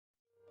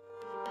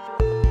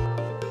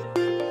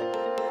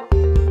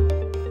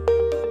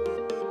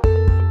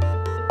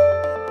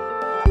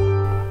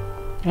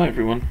Hi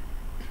everyone,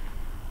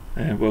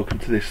 and welcome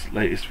to this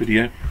latest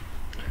video.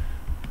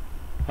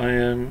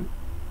 I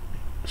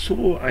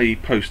saw a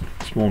post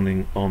this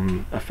morning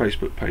on a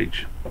Facebook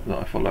page that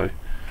I follow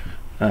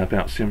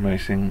about sim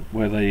racing,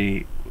 where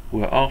they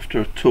were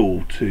after a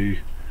tool to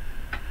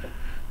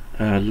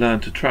learn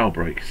to trail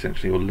brake,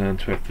 essentially, or learn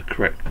to have the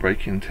correct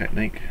braking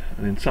technique.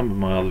 And in some of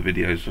my other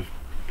videos I've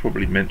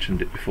probably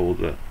mentioned it before,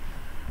 that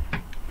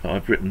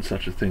I've written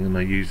such a thing and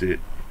I use it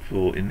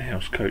for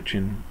in-house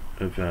coaching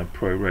of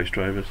pro race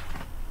drivers.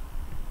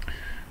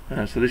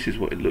 So this is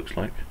what it looks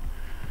like.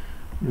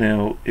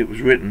 Now, it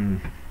was written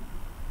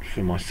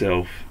for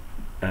myself,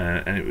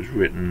 and it was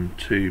written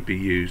to be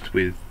used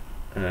with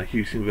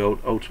Husingveld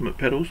Ultimate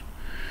pedals.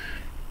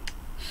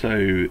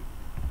 So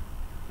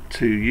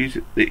to use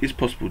it, it is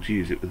possible to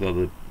use it with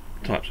other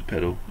types of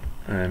pedal,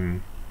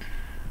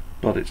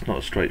 but it's not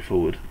as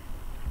straightforward.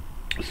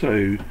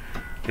 So,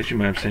 as you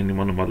may have seen in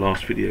one of my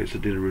last videos, I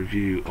did a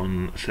review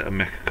on a set of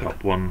Mecha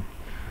Cup 1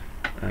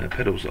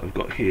 pedals that I've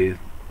got here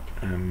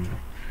on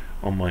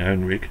my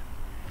own rig.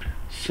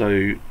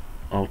 So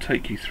I'll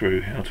take you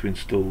through how to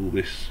install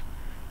this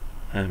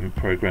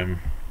program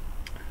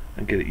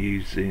and get it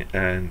using,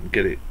 and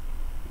get it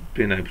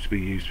being able to be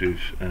used with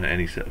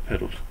any set of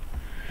pedals.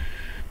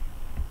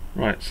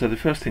 Right, so the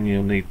first thing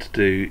you'll need to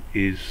do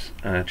is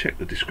check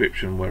the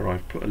description, where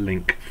I've put a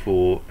link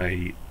for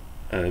a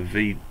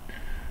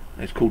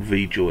it's called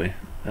VJoy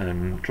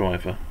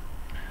driver.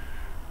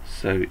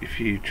 So if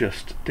you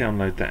just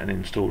download that and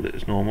install it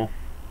as normal,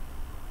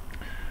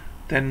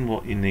 then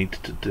what you need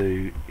to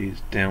do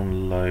is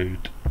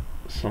download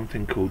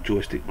something called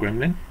Joystick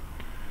Gremlin,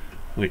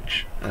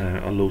 which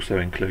I'll also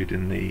include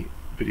in the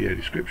video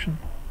description.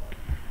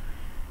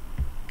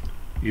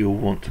 You'll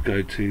want to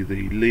go to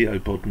the Leo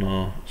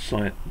Bodnar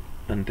site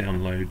and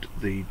download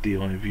the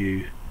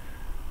DiView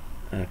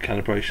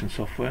calibration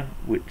software,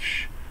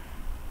 which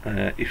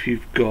if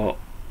you've got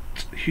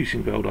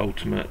Husingveld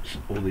Ultimates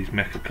or these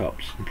Mecha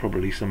Cups and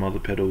probably some other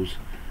pedals,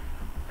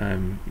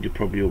 you've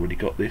probably already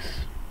got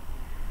this.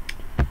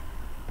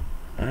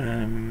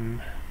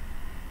 And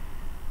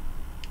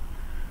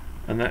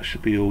that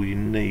should be all you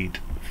need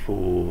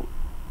for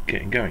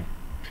getting going.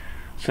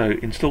 So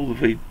install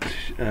the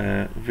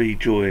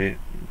VJoy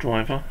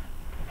driver,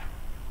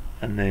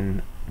 and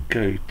then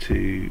go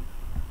to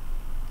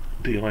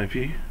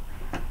DiView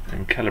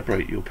and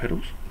calibrate your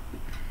pedals.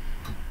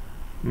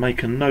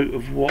 Make a note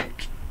of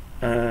what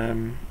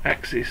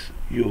axis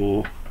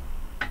your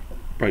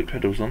brake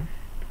pedals on.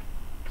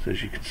 So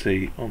as you can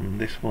see on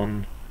this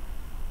one,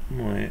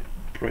 my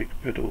brake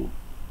pedal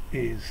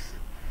is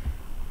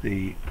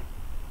the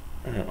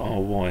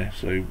RY,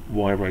 so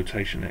Y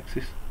rotation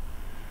axis,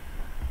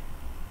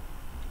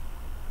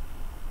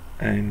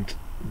 and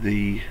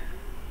the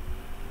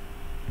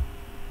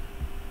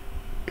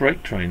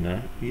brake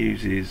trainer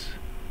uses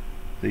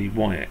the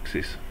Y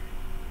axis.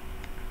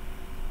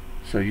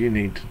 So you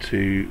need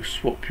to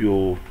swap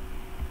your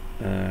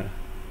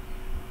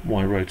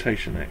Y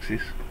rotation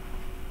axis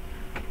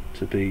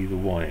to be the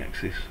Y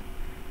axis.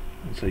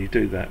 And so you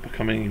do that by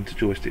coming into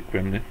Joystick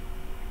Gremlin.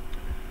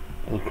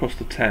 Across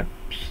the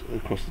tabs,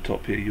 across the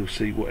top here, you'll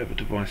see whatever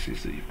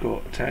devices that you've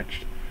got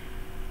attached.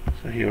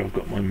 So here I've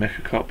got my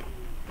Mecha Cup.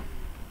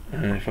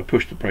 If I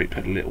push the brake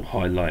pedal, it will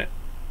highlight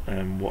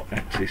what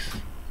axis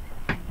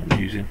I'm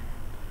using.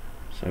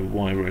 So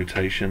Y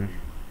rotation.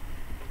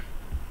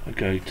 I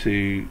go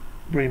to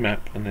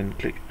remap and then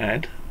click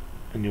add,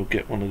 and you'll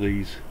get one of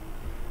these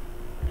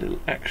little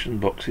action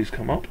boxes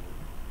come up,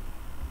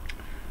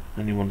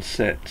 and you want to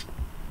set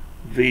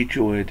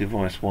VJoy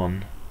device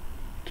 1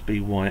 to be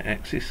Y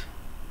axis,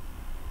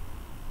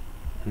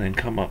 and then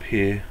come up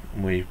here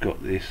and where you've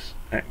got this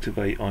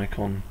activate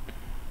icon,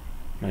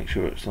 make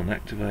sure it's on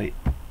activate,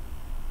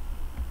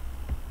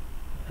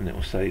 and it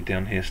will say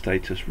down here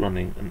status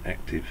running and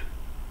active.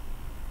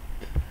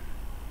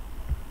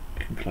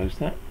 You can close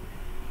that,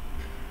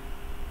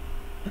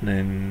 and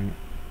then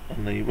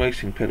on the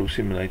Racing Pedal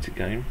Simulator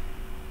game,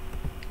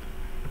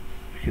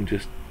 you can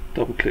just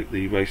double click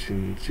the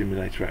Racing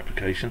Simulator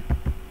application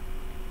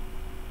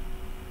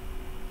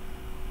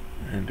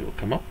and it will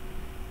come up.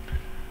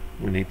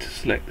 We need to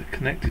select the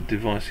connected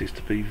devices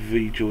to be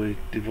VJoy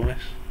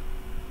device,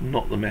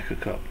 not the Mecha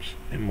Cups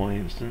in my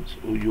instance,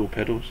 or your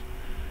pedals.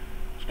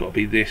 It's got to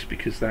be this,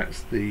 because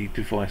that's the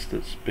device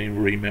that's been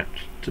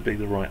remapped to be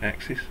the right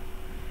axis.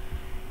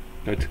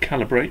 Go to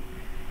calibrate,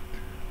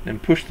 then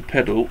push the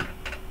pedal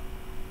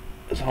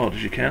as hard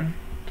as you can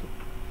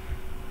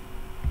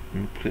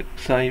and click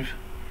save.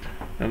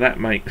 Now that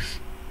makes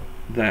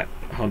that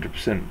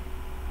 100%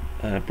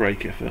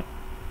 brake effort.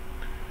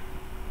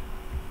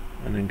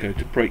 And then go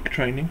to brake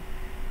training,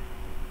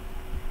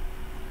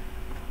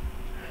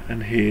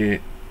 and here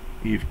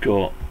you've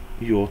got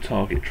your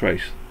target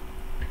trace.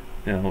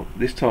 Now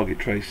this target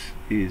trace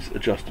is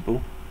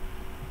adjustable.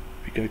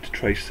 If you go to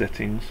trace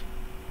settings,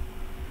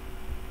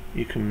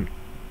 you can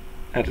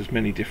add as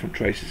many different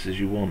traces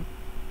as you want.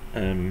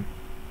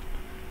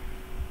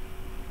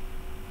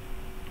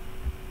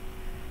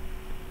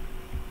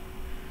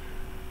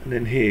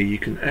 and then here you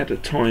can add a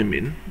time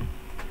in.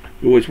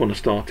 You always want to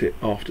start it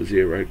after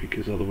 0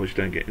 because otherwise you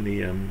don't get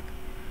any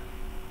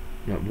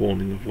like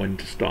warning of when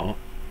to start.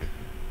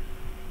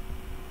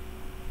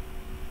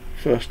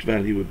 First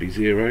value would be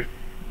 0,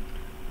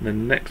 and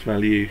then the next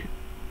value,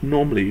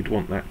 normally you'd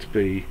want that to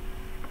be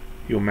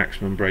your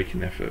maximum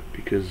braking effort,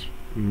 because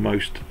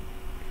most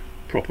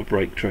proper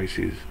brake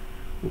traces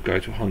will go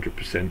to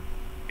 100%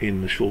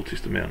 in the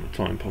shortest amount of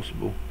time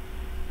possible.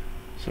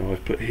 So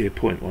I've put here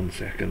 0.1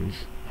 seconds,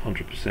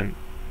 100%, and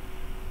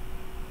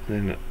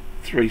then at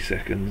 3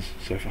 seconds,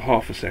 so for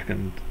half a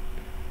second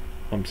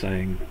I'm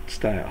saying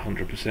stay at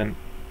 100%,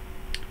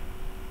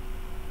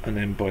 and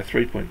then by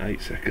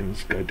 3.8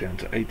 seconds go down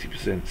to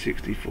 80%,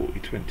 60, 40,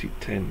 20,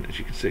 10, as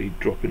you can see,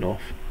 dropping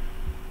off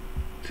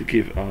to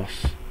give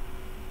us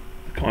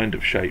the kind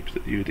of shape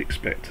that you would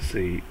expect to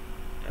see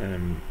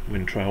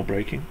when trail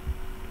braking.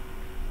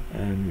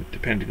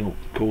 Depending on what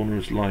the corner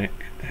is like,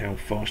 how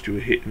fast you were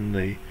hitting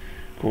the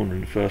corner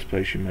in the first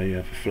place, you may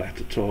have a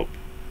flatter top.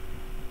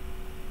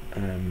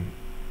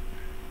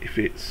 If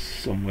it's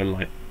somewhere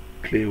like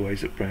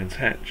Clearways at Brands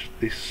Hatch,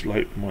 this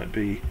slope might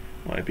be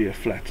a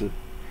flatter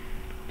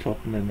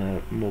top and then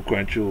a more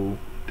gradual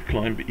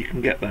decline, but you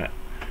can get that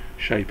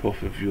shape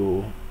off of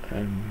your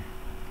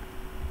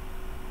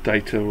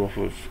data, or off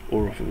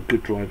of a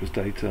good driver's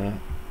data,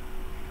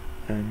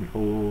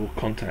 or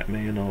contact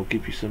me and I'll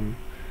give you some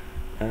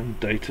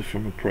data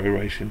from a pro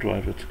racing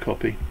driver to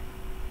copy.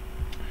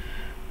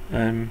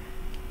 And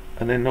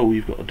then all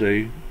you've got to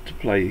do to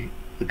play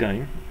the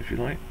game, if you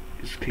like,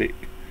 is click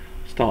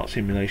Start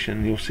Simulation,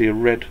 and you'll see a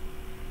red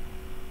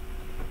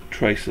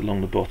trace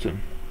along the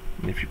bottom,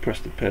 and if you press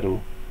the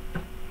pedal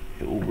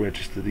it will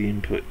register the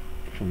input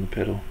from the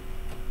pedal.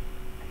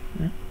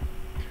 Yeah.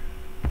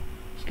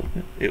 Stop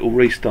it. It will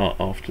restart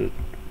after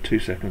 2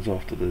 seconds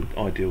after the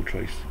ideal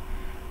trace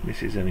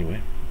misses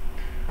anyway.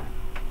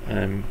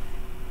 And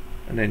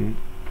then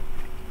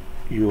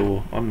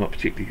I'm not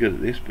particularly good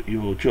at this, but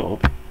your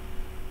job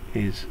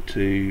is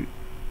to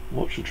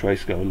watch the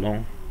trace go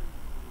along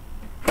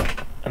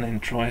and then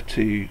try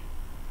to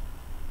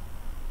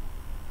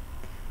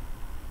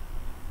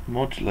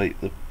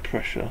modulate the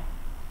pressure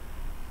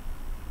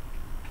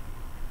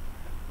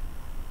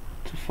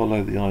to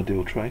follow the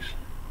ideal trace.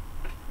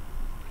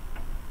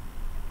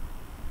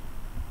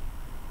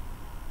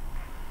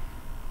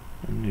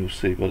 And you'll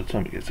see by the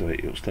time it gets to 8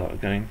 it'll start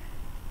again.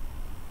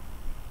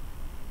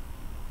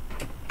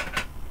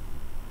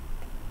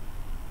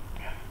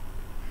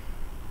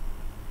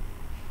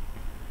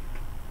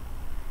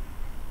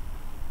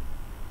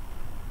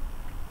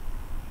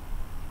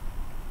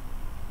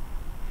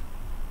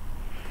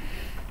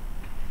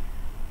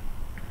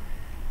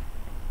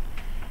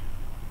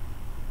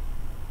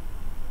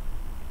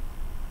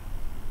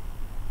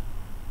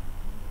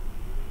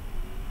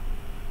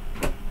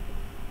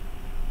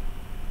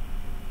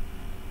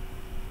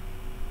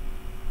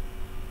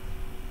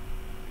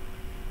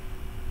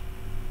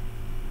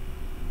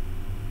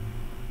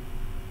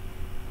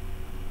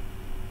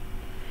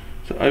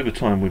 So over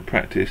time with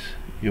practice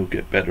you'll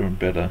get better and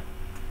better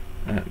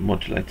at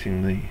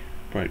modulating the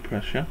brake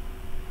pressure,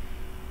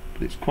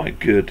 but it's quite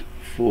good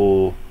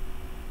for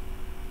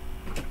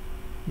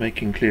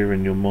making clear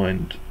in your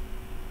mind,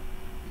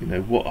 you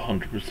know, what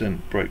 100%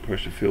 brake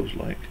pressure feels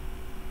like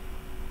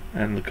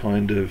and the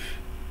kind of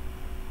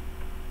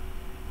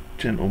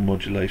gentle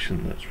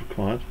modulation that's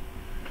required.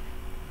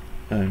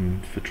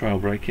 For trail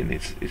braking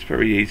it's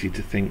very easy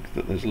to think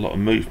that there's a lot of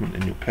movement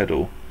in your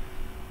pedal,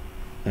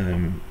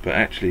 but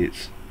actually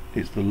it's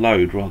the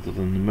load rather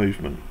than the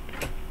movement,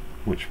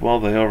 which, while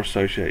they are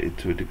associated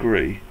to a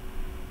degree,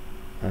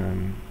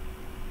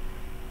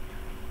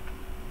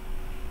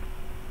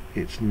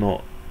 it's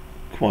not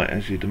quite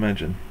as you'd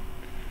imagine.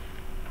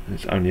 And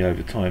it's only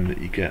over time that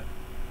you get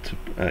to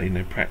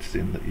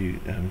practicing that you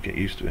get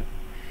used to it.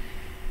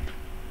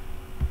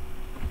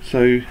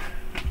 So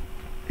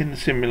in the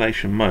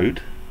simulation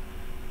mode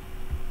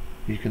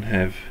you can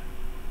have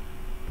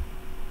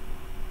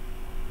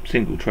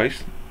single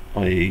trace,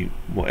 i.e.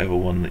 whatever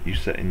one that you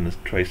set in the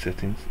trace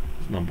settings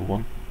is number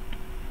 1,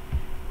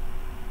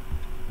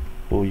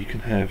 or you can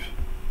have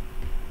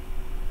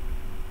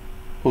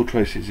all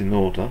traces in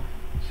order,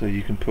 so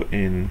you can put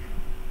in,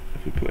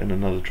 if we put in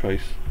another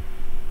trace,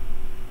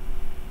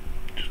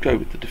 just go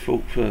with the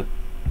default for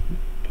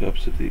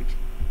purpose of the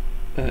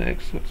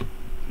exercise.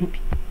 Oops.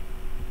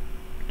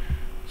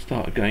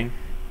 Start again.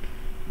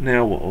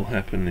 Now what will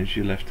happen is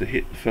you'll have to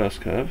hit the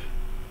first curve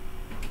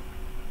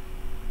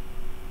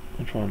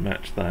and try and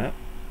match that,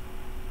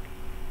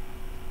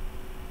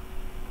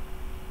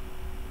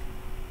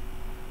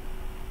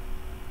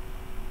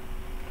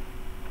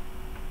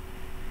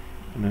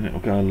 and then it will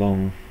go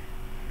along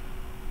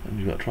and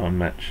you've got to try and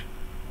match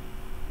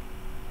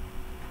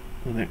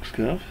the next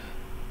curve,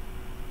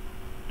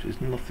 which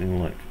is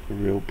nothing like a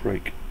real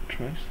brake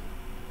trace.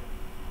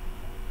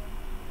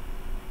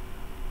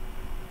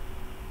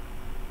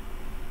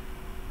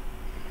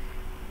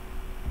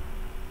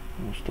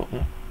 We'll stop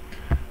there.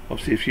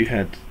 Obviously if you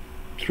had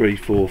 3,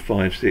 4,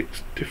 5,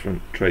 6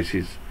 different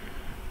traces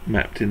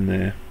mapped in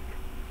there,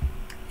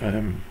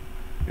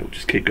 it'll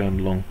just keep going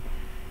along,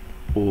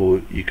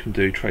 or you can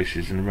do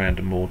traces in a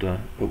random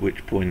order, at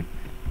which point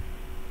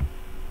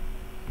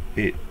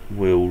it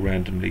will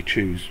randomly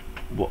choose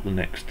what the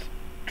next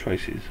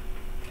trace is.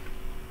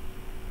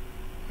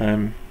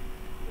 Now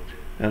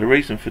the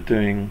reason for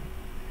doing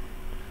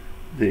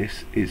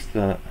this is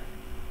that,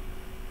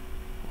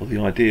 or the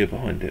idea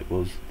behind it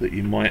was that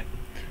you might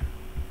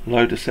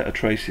load a set of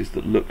traces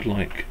that look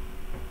like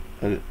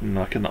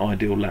an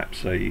ideal lap,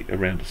 say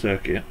around a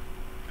circuit,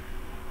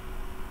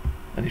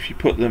 and if you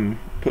put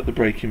the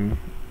braking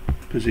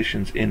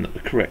positions in at the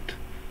correct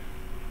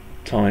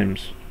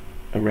times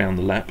around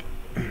the lap,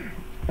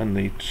 and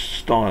the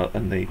style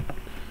and the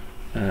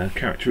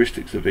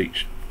characteristics of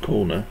each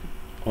corner,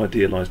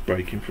 idealized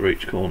braking for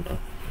each corner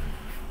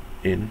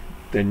in,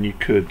 then you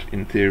could,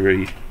 in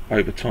theory,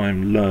 over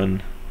time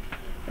learn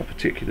a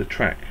particular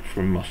track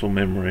from muscle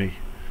memory.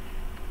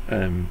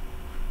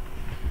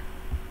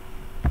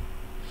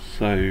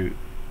 So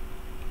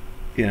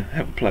yeah,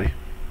 have a play.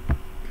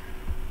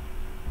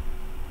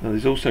 Now,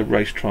 there's also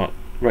race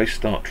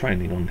start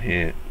training on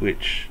here,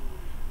 which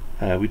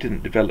we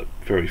didn't develop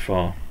very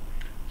far,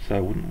 so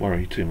I wouldn't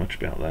worry too much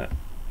about that.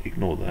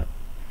 Ignore that.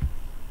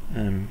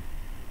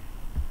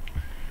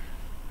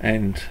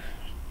 And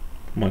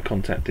my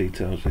contact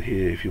details are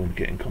here if you want to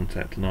get in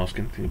contact and ask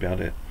anything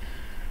about it.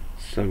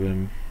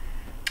 So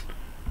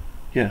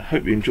yeah,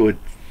 hope you enjoyed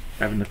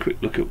having a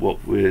quick look at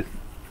what we've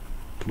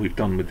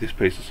done with this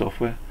piece of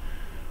software.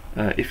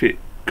 If it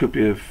could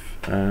be of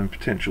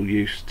potential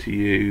use to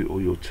you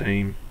or your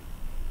team,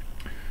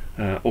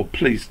 or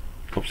please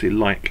obviously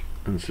like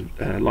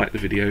the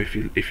video if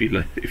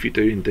you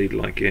do indeed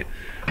like it,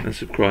 and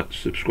subscribe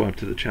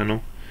to the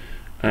channel.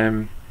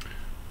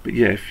 But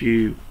yeah, if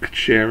you could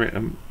share it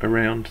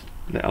around,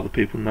 let other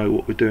people know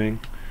what we're doing,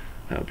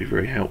 that would be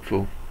very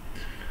helpful.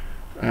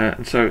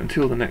 And so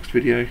until the next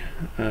video,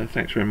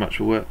 thanks very much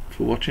for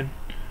watching,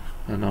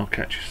 and I'll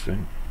catch you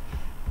soon.